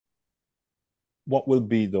what will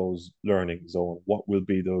be those learnings, or what will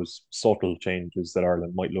be those subtle changes that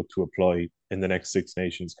Ireland might look to apply in the next Six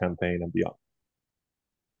Nations campaign and beyond?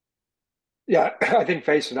 Yeah, I think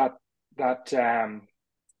facing that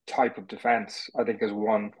type of defence, I think is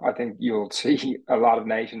one. I think you'll see a lot of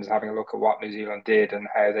nations having a look at what New Zealand did and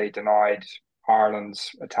how they denied Ireland's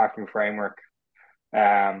attacking framework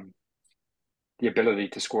um, the ability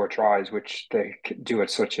to score tries, which they do at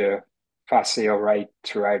such a facile rate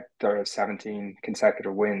throughout their 17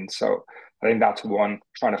 consecutive wins. So I think that's one,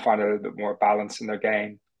 trying to find a little bit more balance in their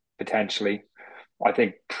game, potentially. I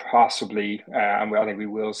think possibly, and I think we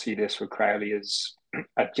will see this with Crowley, is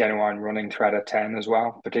a genuine running threat at 10 as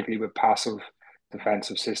well, particularly with passive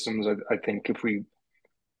defensive systems. I think if we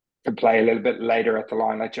could play a little bit later at the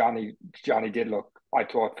line, like Johnny did look, I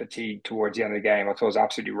thought, fatigued towards the end of the game. I thought it was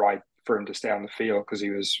absolutely right for him to stay on the field because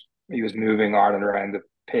he was moving Ireland around the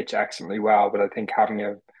pitch excellently well. But I think having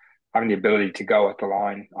the ability to go at the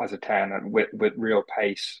line as a 10 and with real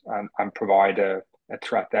pace and provide a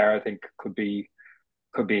threat there, I think could be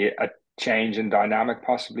a change in dynamic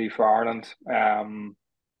possibly for Ireland. And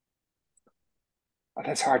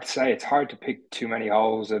it's hard to say. It's hard to pick too many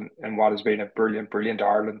holes in what has been a brilliant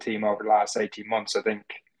Ireland team over the last 18 months. I think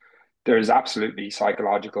there's absolutely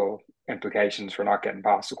psychological implications for not getting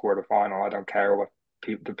past the quarter final. I don't care what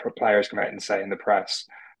the players come out and say in the press.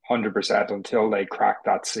 100% until they crack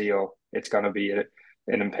that seal, it's going to be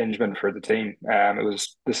an impingement for the team. It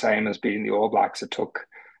was the same as beating the All Blacks. It took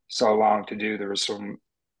so long to do. There was some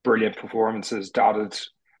brilliant performances dotted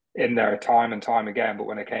in there time and time again, but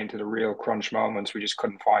when it came to the real crunch moments, we just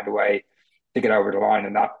couldn't find a way to get over the line.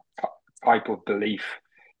 And that type of belief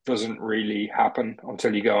doesn't really happen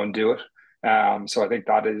until you go and do it. So I think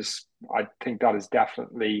that is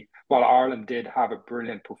definitely. While Ireland did have a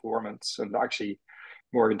brilliant performance, and actually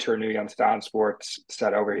Morgan Turnui on Stan Sports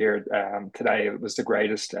said over here today it was the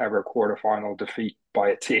greatest ever quarterfinal defeat by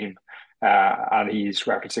a team, and he's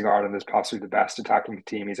referencing Ireland as possibly the best attacking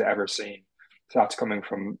team he's ever seen. So that's coming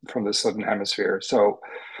from the Southern Hemisphere. So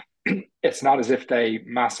it's not as if they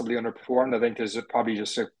massively underperformed. I think there's probably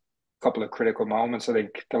just a couple of critical moments. I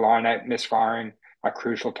think the line out misfiring at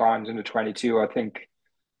crucial times in the 22, I think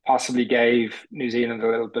possibly gave New Zealand a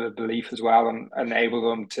little bit of belief as well and enabled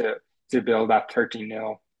them to build that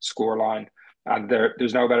 13-0 scoreline. And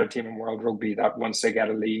there's no better team in world rugby that once they get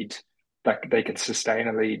a lead, that they can sustain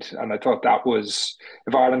a lead. And I thought that was,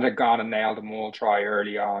 if Ireland had gone and nailed a maul try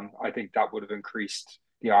early on, I think that would have increased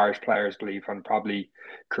the Irish players' belief and probably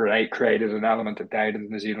created an element of doubt in the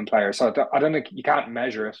New Zealand players. So I don't think you can't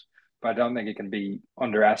measure it, but I don't think it can be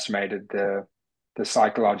underestimated the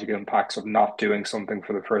psychological impacts of not doing something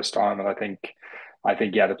for the first time. And I think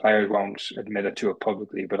yeah, the players won't admit it to it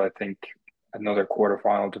publicly, but I think another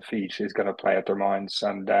quarterfinal defeat is going to play at their minds,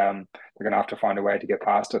 and they're going to have to find a way to get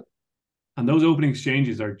past it. And those opening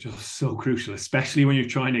exchanges are just so crucial, especially when you're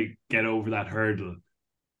trying to get over that hurdle.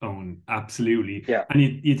 Owen, absolutely. Yeah. And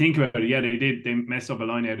you think about it, yeah, they messed up a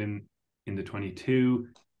line out in the 22.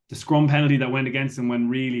 The scrum penalty that went against them when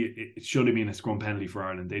really it should have been a scrum penalty for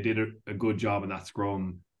Ireland. They did a good job in that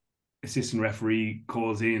scrum. Assistant referee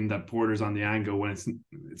calls in that Porter's on the angle when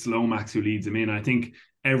it's Lomax who leads him in. I think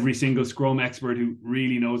every single scrum expert who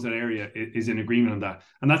really knows that area is in agreement on that.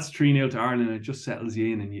 And that's 3-0 to Ireland, and it just settles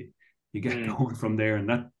you in and you get going from there. And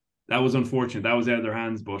that was unfortunate. That was out of their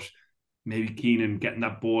hands, but maybe Keenan getting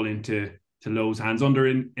that ball into Lowe's hands under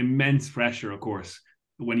immense pressure, of course,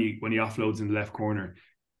 when he offloads in the left corner.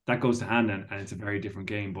 That goes to hand, and it's a very different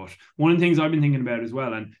game. But one of the things I've been thinking about as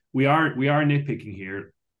well, and we are nitpicking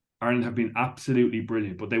here, Ireland have been absolutely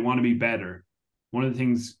brilliant, but they want to be better. One of the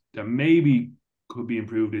things that maybe could be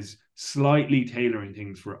improved is slightly tailoring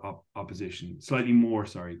things for opposition, slightly more,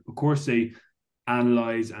 sorry. Of course, they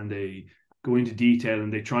analyze and they go into detail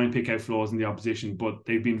and they try and pick out flaws in the opposition, but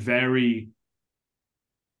they've been very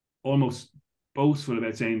almost boastful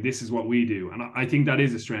about saying this is what we do. And I think that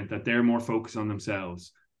is a strength, that they're more focused on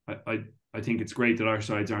themselves. I think it's great that our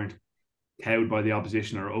sides aren't cowed by the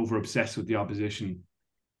opposition or over obsessed with the opposition.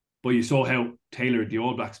 But you saw how tailored the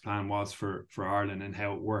All Blacks plan was for Ireland and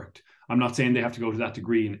how it worked. I'm not saying they have to go to that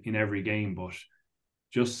degree in every game, but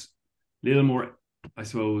just a little more, I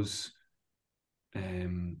suppose,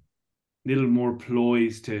 little more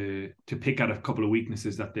ploys to pick at a couple of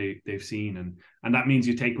weaknesses that they've seen. And that means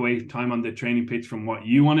you take away time on the training pitch from what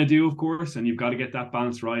you want to do, of course, and you've got to get that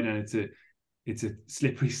balance right. And it's a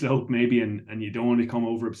slippery slope maybe, and you don't want to become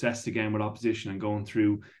over obsessed again with opposition and going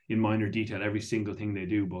through in minor detail every single thing they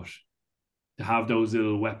do. But to have those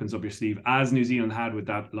little weapons up your sleeve, as New Zealand had with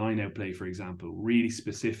that line out play, for example, really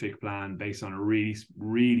specific plan based on a really,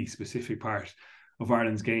 really specific part of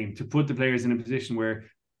Ireland's game, to put the players in a position where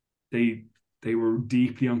they were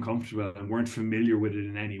deeply uncomfortable and weren't familiar with it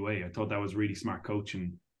in any way. I thought that was really smart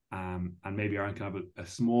coaching, and maybe Ireland can have a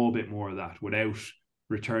small bit more of that without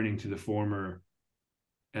returning to the former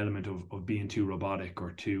element of being too robotic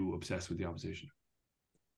or too obsessed with the opposition.